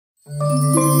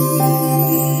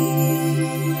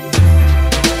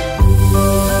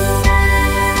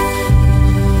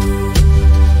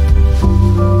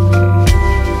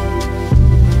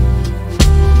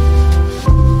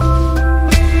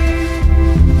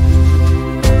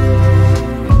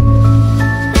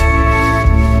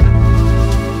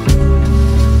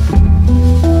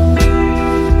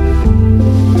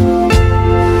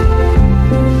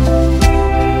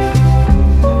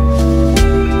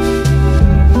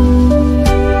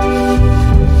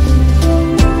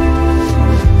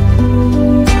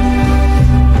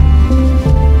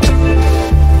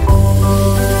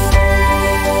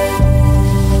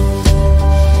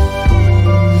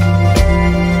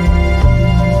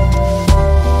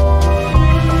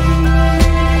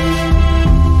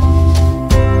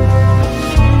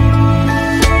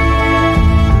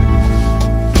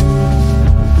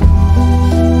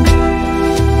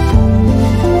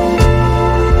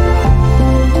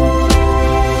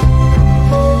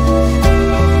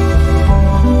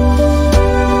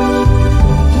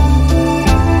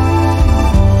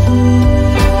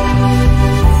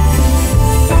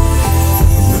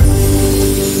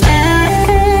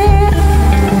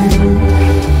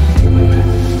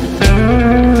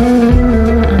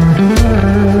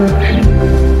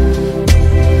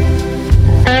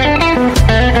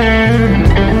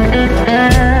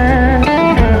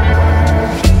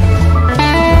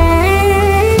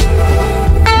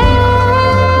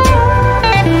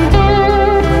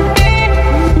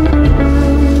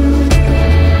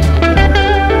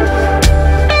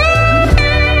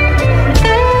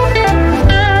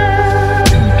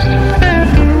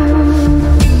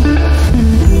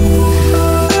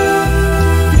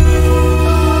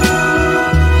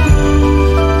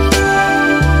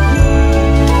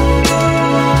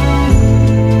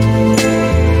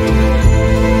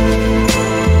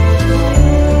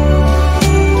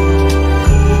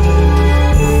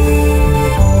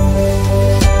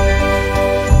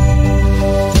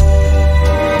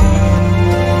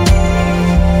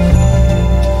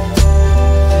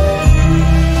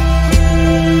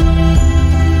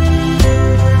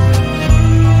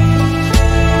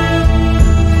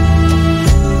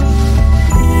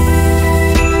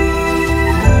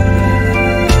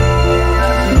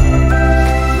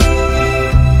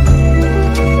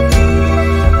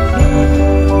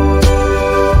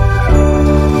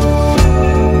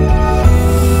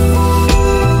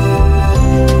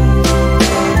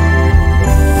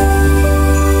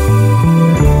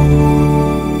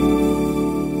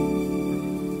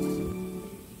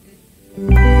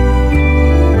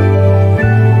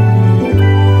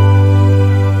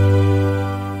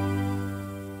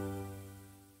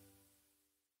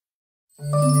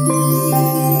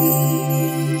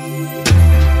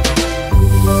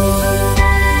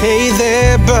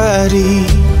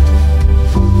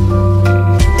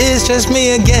It's just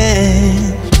me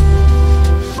again.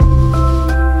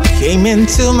 Came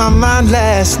into my mind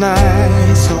last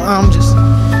night, so I'm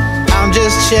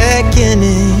just checking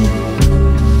in.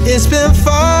 It's been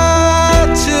far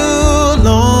too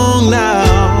long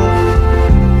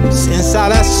now since I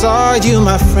last saw you,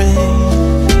 my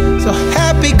friend. So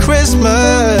happy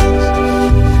Christmas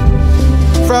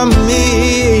from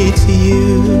me to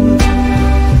you.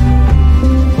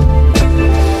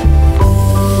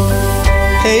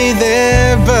 Hey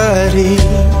there, buddy,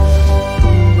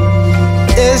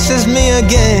 it's just me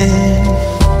again.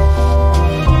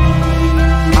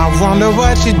 I wonder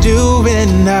what you're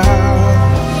doing now.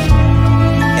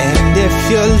 And if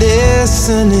you're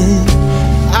listening,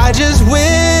 I just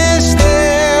wish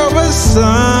there was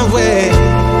some way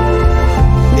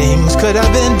things could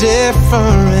have been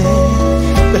different.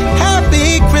 But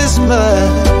happy Christmas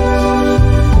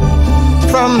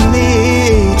from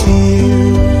me to you.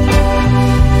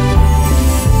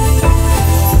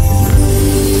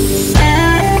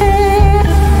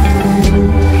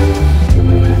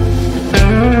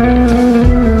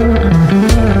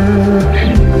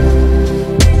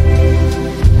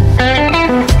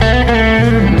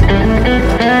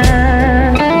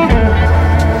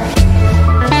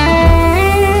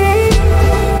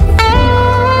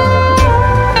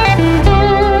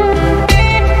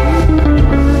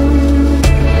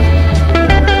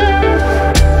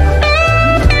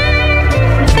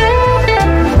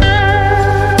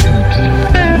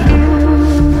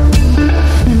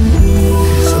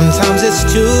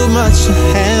 Too much to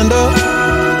handle.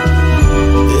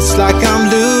 It's like I'm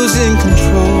losing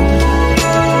control.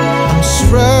 I'm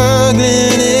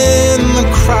struggling in the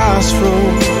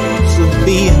crossroads of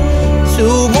being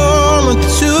too warm or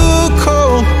too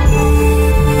cold.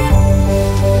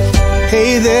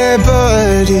 Hey there,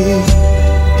 buddy,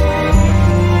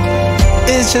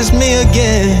 it's just me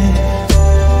again.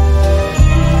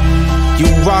 You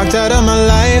walked out of my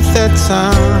life that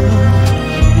time,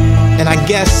 and I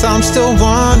guess I'm still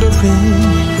wondering,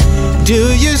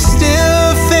 do you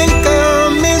still think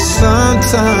of me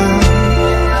sometime?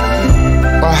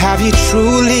 Or have you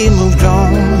truly moved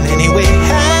on? Anyway,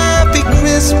 happy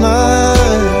Christmas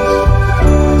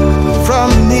from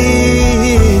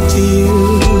me to you.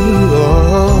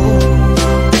 Oh,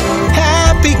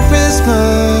 happy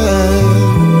Christmas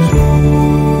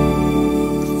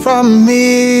from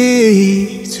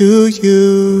me to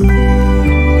you.